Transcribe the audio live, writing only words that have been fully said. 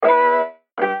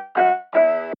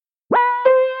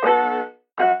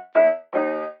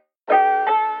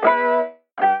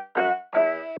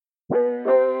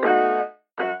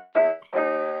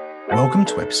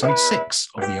Welcome to episode 6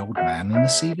 of the Old Man and the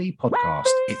CV podcast.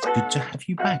 It's good to have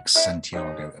you back,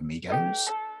 Santiago amigos.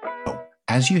 Well,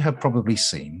 as you have probably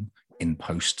seen in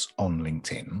posts on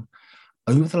LinkedIn,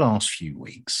 over the last few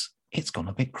weeks, it's gone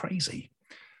a bit crazy.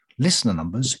 Listener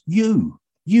numbers, you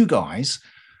guys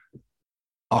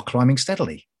are climbing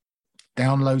steadily.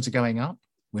 Downloads are going up.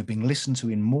 We're being listened to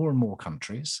in more and more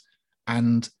countries.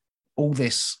 And all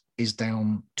this is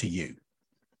down to you,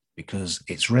 because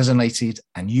it's resonated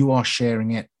and you are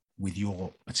sharing it with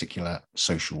your particular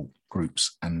social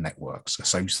groups and networks.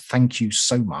 So thank you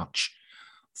so much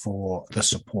for the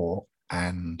support,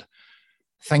 and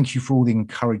thank you for all the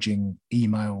encouraging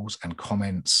emails and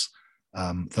comments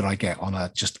that I get on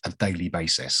just a daily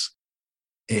basis.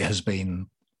 It has been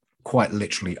quite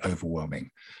literally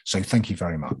overwhelming. So thank you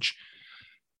very much.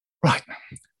 Right,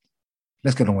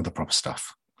 let's get on with the proper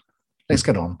stuff. Let's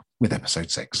get on with episode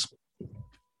 6.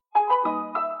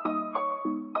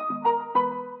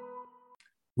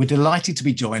 We're delighted to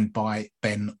be joined by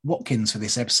Ben Watkins for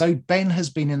this episode. Ben has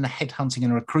been in the headhunting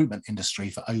and recruitment industry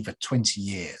for over 20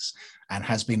 years and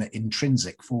has been at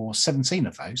Intrinsic for 17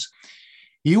 of those.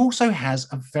 He also has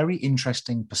a very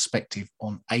interesting perspective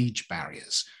on age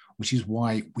barriers, which is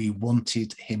why we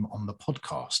wanted him on the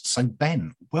podcast. So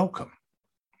Ben, welcome.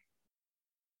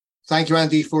 Thank you,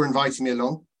 Andy, for inviting me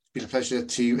along. It's been a pleasure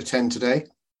to attend today.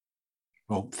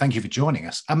 Well, thank you for joining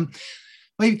us.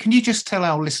 Maybe can you just tell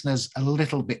our listeners a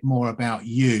little bit more about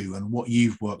you and what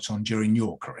you've worked on during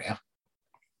your career?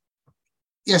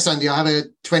 Yes, Andy, I have a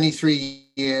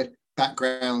 23-year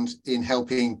background in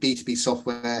helping B2B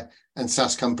software and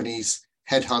SaaS companies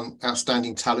headhunt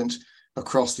outstanding talent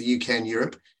across the UK and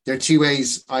Europe. There are two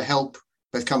ways I help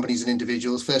both companies and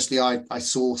individuals. Firstly, I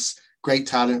source great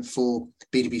talent for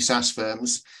B2B SaaS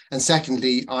firms. And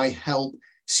secondly, I help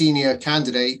senior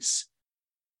candidates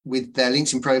with their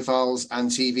LinkedIn profiles and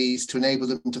CVs to enable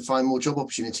them to find more job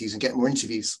opportunities and get more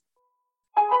interviews.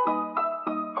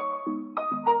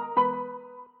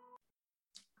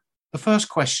 The first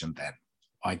question then,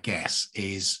 I guess,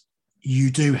 is you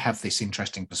do have this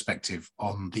interesting perspective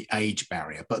on the age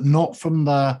barrier, but not from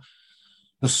the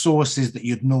sources that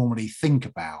you'd normally think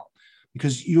about,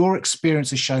 because your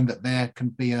experience has shown that there can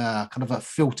be a kind of a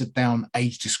filtered down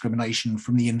age discrimination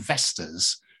from the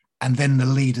investors and then the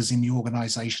leaders in the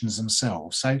organizations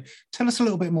themselves. So tell us a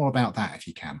little bit more about that, if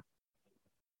you can.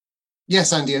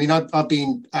 Yes, Andy. I mean, I've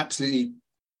been absolutely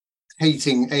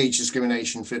hating age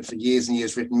discrimination for years and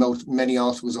years, written many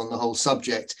articles on the whole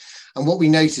subject. And what we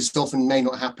noticed often may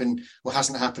not happen or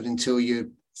hasn't happened until you're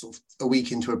sort of a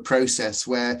week into a process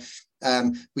where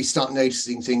we start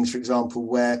noticing things, for example,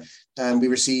 where we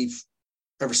receive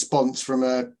a response from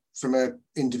a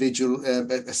individual,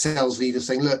 a sales leader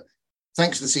saying, look,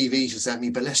 thanks for the CVs you sent me,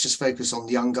 but let's just focus on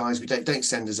the young guys. We don't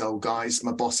send us old guys.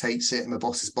 My boss hates it. My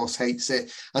boss's boss hates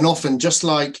it. And often, just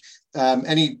like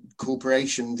any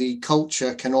corporation, the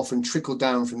culture can often trickle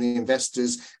down from the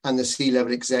investors and the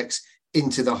C-level execs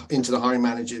into the hiring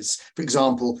managers. For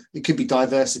example, it could be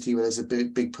diversity, where there's a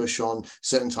big push on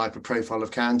certain type of profile of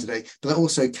candidate, but that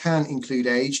also can include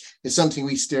age. It's something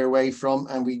we steer away from,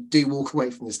 and we do walk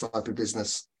away from this type of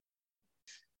business.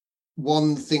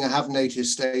 One thing I have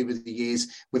noticed over the years,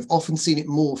 we've often seen it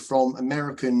more from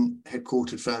American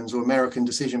headquartered firms or American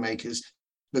decision makers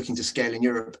looking to scale in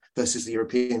Europe versus the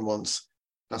European ones.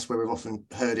 That's where we've often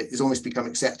heard it. It's almost become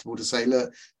acceptable to say,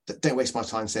 look, don't waste my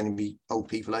time sending me old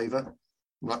people over.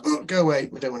 I'm like, oh, go away.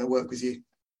 We don't want to work with you.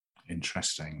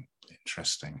 Interesting.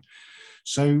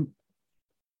 So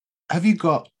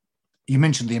you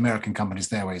mentioned the American companies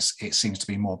there where it seems to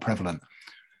be more prevalent.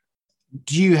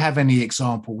 Do you have any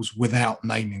examples without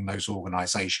naming those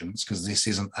organizations? Because this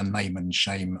isn't a name and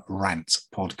shame rant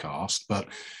podcast, but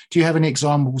do you have any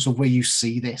examples of where you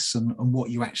see this and what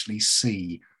you actually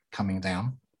see coming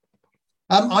down?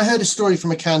 I heard a story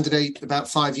from a candidate about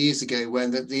 5 years ago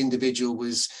when the individual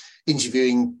was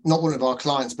interviewing not one of our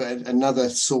clients, but another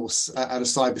source at a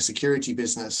cybersecurity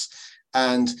business.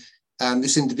 And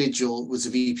this individual was a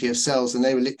VP of sales, and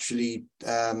they were literally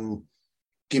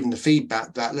given the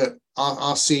feedback that, look,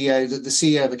 our CEO, the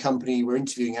CEO of the company we're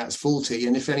interviewing at is 40.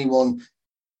 And if anyone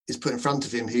is put in front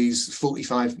of him who's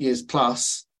 45 years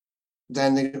plus,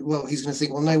 then he's going to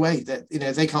think, well, no way, that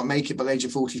if they can't make it by the age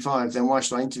of 45, then why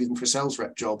should I interview them for a sales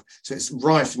rep job? So it's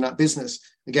rife in that business.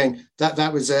 Again,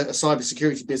 that was a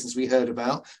cybersecurity business we heard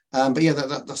about. But yeah,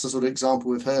 that's the sort of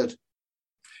example we've heard.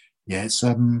 Yeah, it's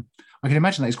I can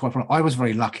imagine that it's quite fun. I was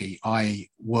very lucky. I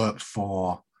worked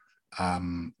for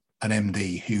an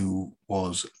MD who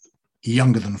was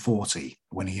younger than 40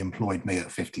 when he employed me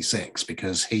at 56,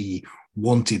 because he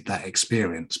wanted that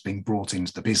experience being brought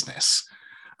into the business.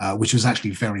 which was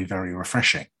actually very, very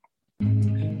refreshing.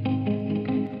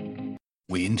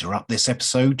 We interrupt this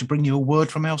episode to bring you a word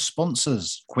from our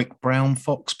sponsors, Quick Brown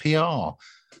Fox PR.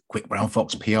 Quick Brown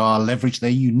Fox PR leverage their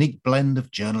unique blend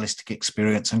of journalistic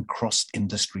experience and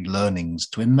cross-industry learnings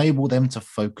to enable them to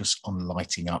focus on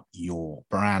lighting up your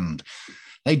brand.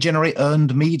 They generate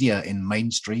earned media in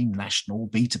mainstream, national,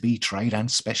 B2B trade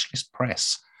and specialist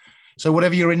press. So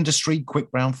whatever your industry, Quick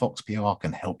Brown Fox PR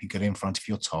can help you get in front of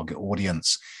your target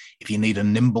audience. If you need a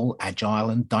nimble,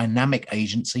 agile and dynamic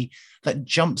agency that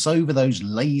jumps over those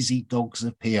lazy dogs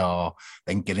of PR,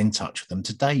 then get in touch with them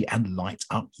today and light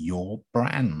up your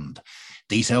brand.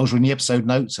 Details are in the episode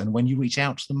notes, and when you reach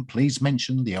out to them, please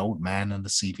mention the Old Man and the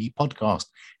CV podcast,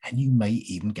 and you may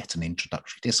even get an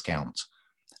introductory discount.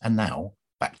 And now,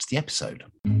 back to the episode.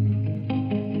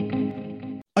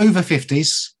 Over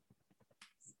 50s.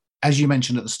 As you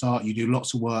mentioned at the start, you do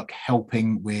lots of work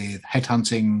helping with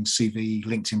headhunting, CV,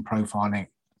 LinkedIn profiling,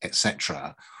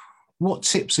 etc. What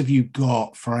tips have you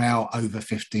got for our over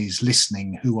 50s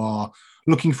listening who are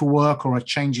looking for work or a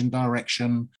change in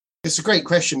direction? It's a great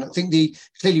question. I think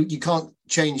clearly you can't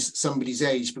change somebody's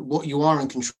age, but what you are in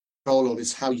control of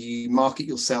is how you market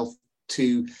yourself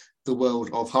to the world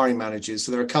of hiring managers.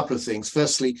 So there are a couple of things.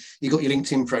 Firstly, you've got your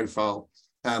LinkedIn profile.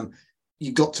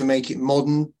 You've got to make it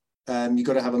modern. You've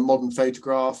got to have a modern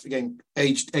photograph. Again,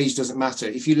 age doesn't matter.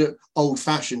 If you look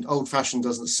old-fashioned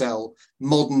doesn't sell.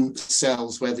 Modern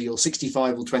sells, whether you're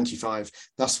 65 or 25.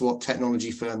 That's what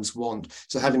technology firms want.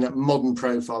 So having that modern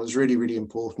profile is really, really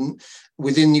important.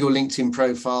 Within your LinkedIn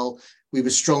profile, we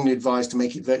would strongly advise to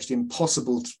make it virtually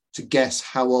impossible to guess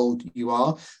how old you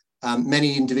are.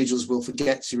 Many individuals will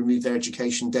forget to remove their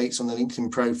education dates on the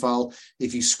LinkedIn profile.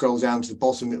 If you scroll down to the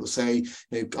bottom, it will say,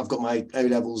 I've got my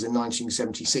O-levels in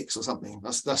 1976 or something.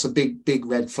 That's a big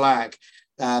red flag.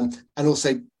 And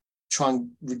also try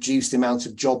and reduce the amount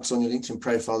of jobs on your LinkedIn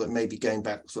profile that may be going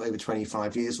back for over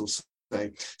 25 years or so.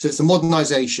 So it's the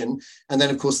modernization. And then,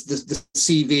 of course, the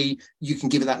CV, you can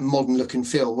give it that modern look and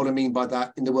feel. What I mean by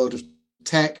that in the world of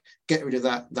tech, get rid of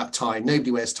that tie.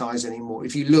 Nobody wears ties anymore.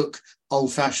 If you look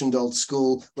old-fashioned, old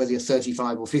school, whether you're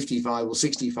 35 or 55 or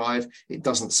 65, it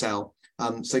doesn't sell.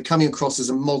 So coming across as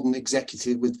a modern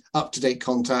executive with up-to-date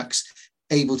contacts,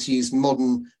 able to use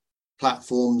modern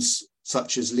platforms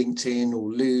such as LinkedIn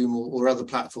or Loom or other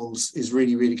platforms is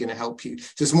really, really going to help you.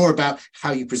 So it's more about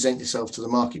how you present yourself to the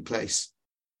marketplace.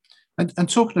 And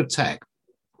talking of tech,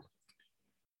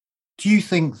 do you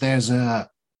think there's a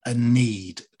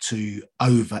need to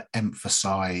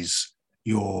overemphasize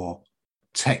your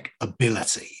tech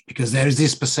ability? Because there is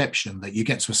this perception that you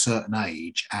get to a certain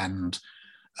age and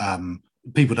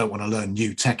people don't want to learn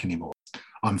new tech anymore.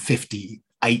 I'm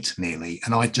 58 nearly,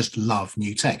 and I just love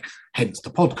new tech, hence the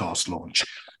podcast launch.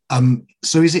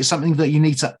 So is it something that you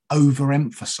need to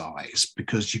overemphasize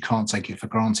because you can't take it for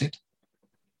granted?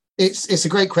 It's a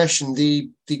great question. The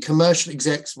commercial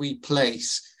execs we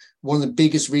place, one of the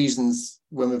biggest reasons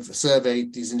when we've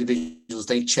surveyed these individuals,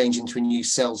 they change into a new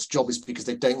sales job is because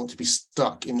they don't want to be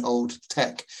stuck in old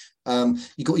tech.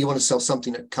 You want to sell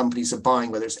something that companies are buying,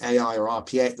 whether it's AI or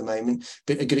RPA at the moment.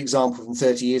 But a good example from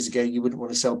 30 years ago, you wouldn't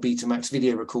want to sell Betamax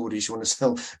video recorders. You want to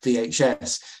sell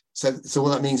VHS. So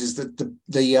what that means is that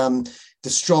the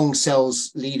strong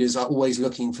sales leaders are always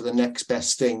looking for the next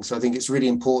best thing. So I think it's really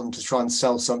important to try and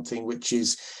sell something which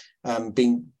is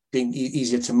being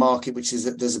easier to market, which is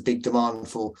that there's a big demand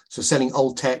for. So selling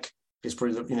old tech is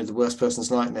probably the worst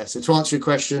person's nightmare. So to answer your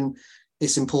question,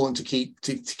 it's important to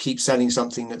keep selling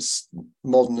something that's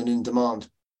modern and in demand.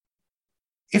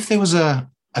 If there was a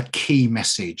key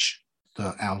message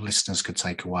that our listeners could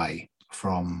take away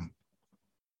from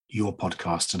your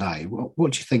podcast today,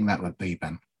 what do you think that would be,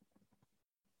 Ben?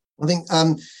 I think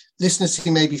listeners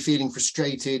who may be feeling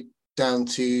frustrated down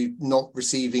to not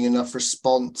receiving enough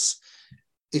response.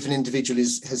 If an individual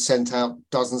has sent out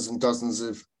dozens and dozens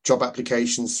of job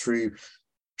applications through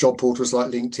job portals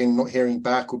like LinkedIn, not hearing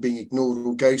back or being ignored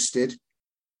or ghosted,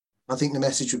 I think the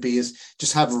message would be is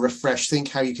just have a refresh, think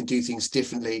how you can do things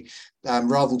differently,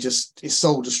 rather than it's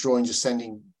soul destroying, just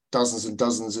sending dozens and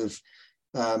dozens of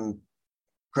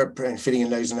filling in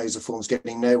loads and loads of forms,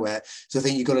 getting nowhere. So I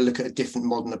think you've got to look at a different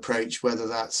modern approach, whether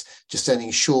that's just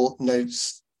sending short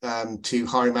notes to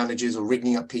hiring managers or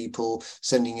rigging up people,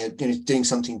 doing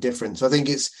something different. So I think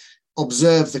it's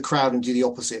observe the crowd and do the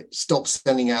opposite. Stop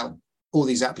sending out all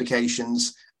these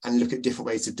applications and look at different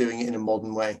ways of doing it in a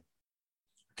modern way.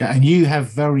 Okay, and you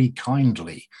have very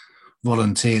kindly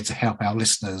volunteered to help our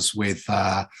listeners with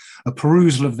a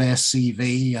perusal of their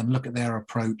CV and look at their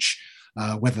approach,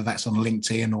 whether that's on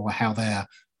LinkedIn or how they're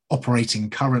operating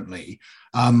currently.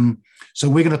 So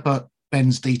we're going to put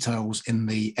Ben's details in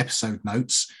the episode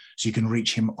notes so you can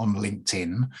reach him on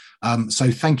LinkedIn.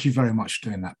 So thank you very much for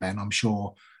doing that, Ben. I'm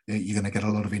sure you're going to get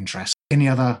a lot of interest. Any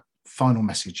other final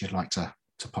message you'd like to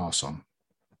pass on?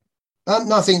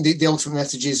 No, I think the ultimate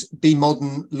message is be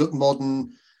modern, look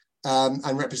modern,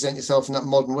 and represent yourself in that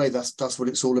modern way. That's what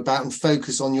it's all about, and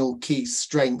focus on your key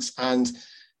strengths. And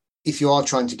if you are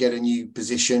trying to get a new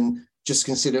position, just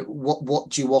consider what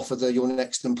do you offer your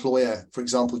next employer. For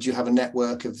example, do you have a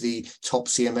network of the top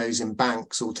CMOs in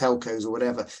banks or telcos or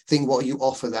whatever? Think what you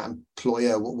offer that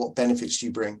employer, what benefits do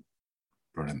you bring?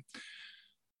 Brilliant.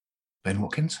 Ben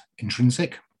Watkins,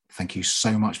 Intrinsic, thank you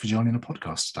so much for joining the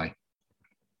podcast today.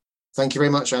 Thank you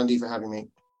very much, Andy, for having me.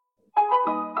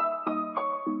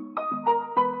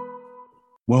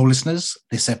 Well, listeners,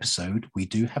 this episode, we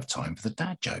do have time for the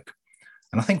dad joke.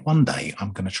 And I think one day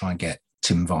I'm going to try and get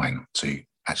Tim Vine to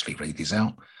actually read these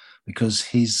out, because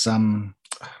his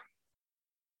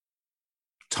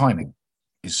timing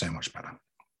is so much better.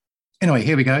 Anyway,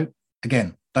 here we go.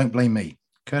 Again, don't blame me.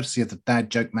 Courtesy of the Dad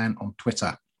Joke Man on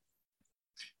Twitter.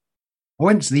 I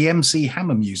went to the MC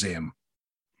Hammer Museum.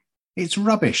 It's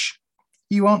rubbish.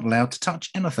 You aren't allowed to touch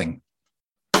anything.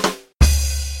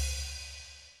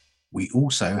 We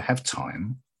also have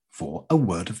time for a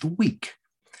word of the week.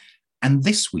 And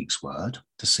this week's word,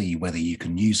 to see whether you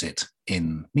can use it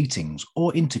in meetings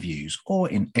or interviews or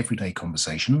in everyday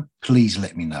conversation, please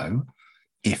let me know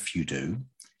if you do,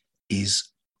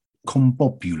 is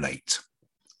combobulate.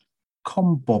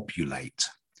 Combobulate.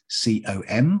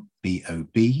 C-O-M-B-O-B-U-L-A-T-E.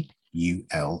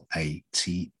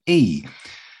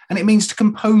 And it means to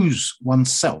compose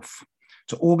oneself,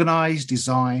 to organize,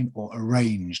 design, or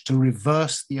arrange, to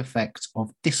reverse the effect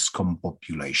of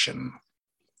discombobulation.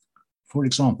 For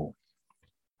example,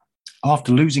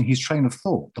 after losing his train of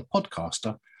thought, the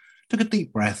podcaster took a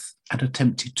deep breath and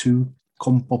attempted to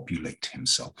combobulate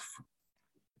himself.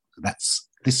 That's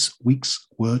this week's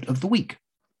word of the week,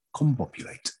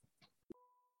 combobulate.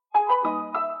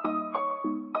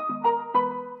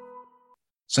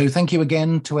 So thank you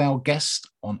again to our guest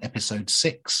on episode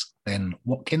 6, Ben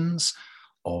Watkins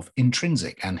of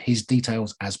Intrinsic, and his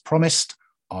details, as promised,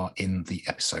 are in the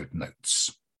episode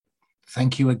notes.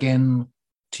 Thank you again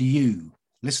to you,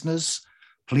 listeners.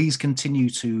 Please continue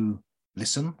to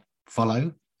listen,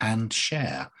 follow, and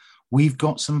share. We've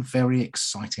got some very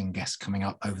exciting guests coming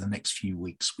up over the next few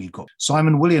weeks. We've got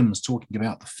Simon Williams talking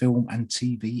about the film and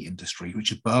TV industry,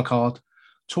 Richard Burkhardt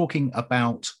talking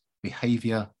about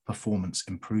behaviour performance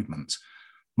improvement,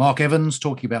 Mark Evans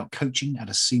talking about coaching at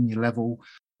a senior level.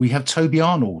 We have Toby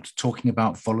Arnold talking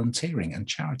about volunteering and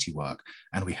charity work.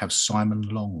 And we have Simon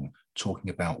Long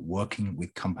talking about working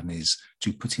with companies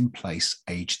to put in place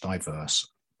age-diverse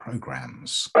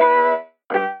programs.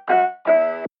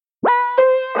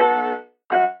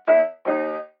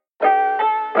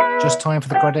 Just time for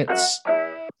the credits.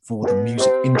 For the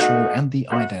music intro and the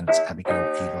idents,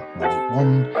 Abigail Eva Molly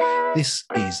Wand. This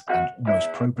is an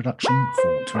Almost Pro production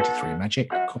for 23 Magic,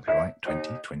 copyright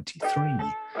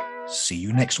 2023. See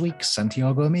you next week,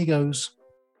 Santiago amigos.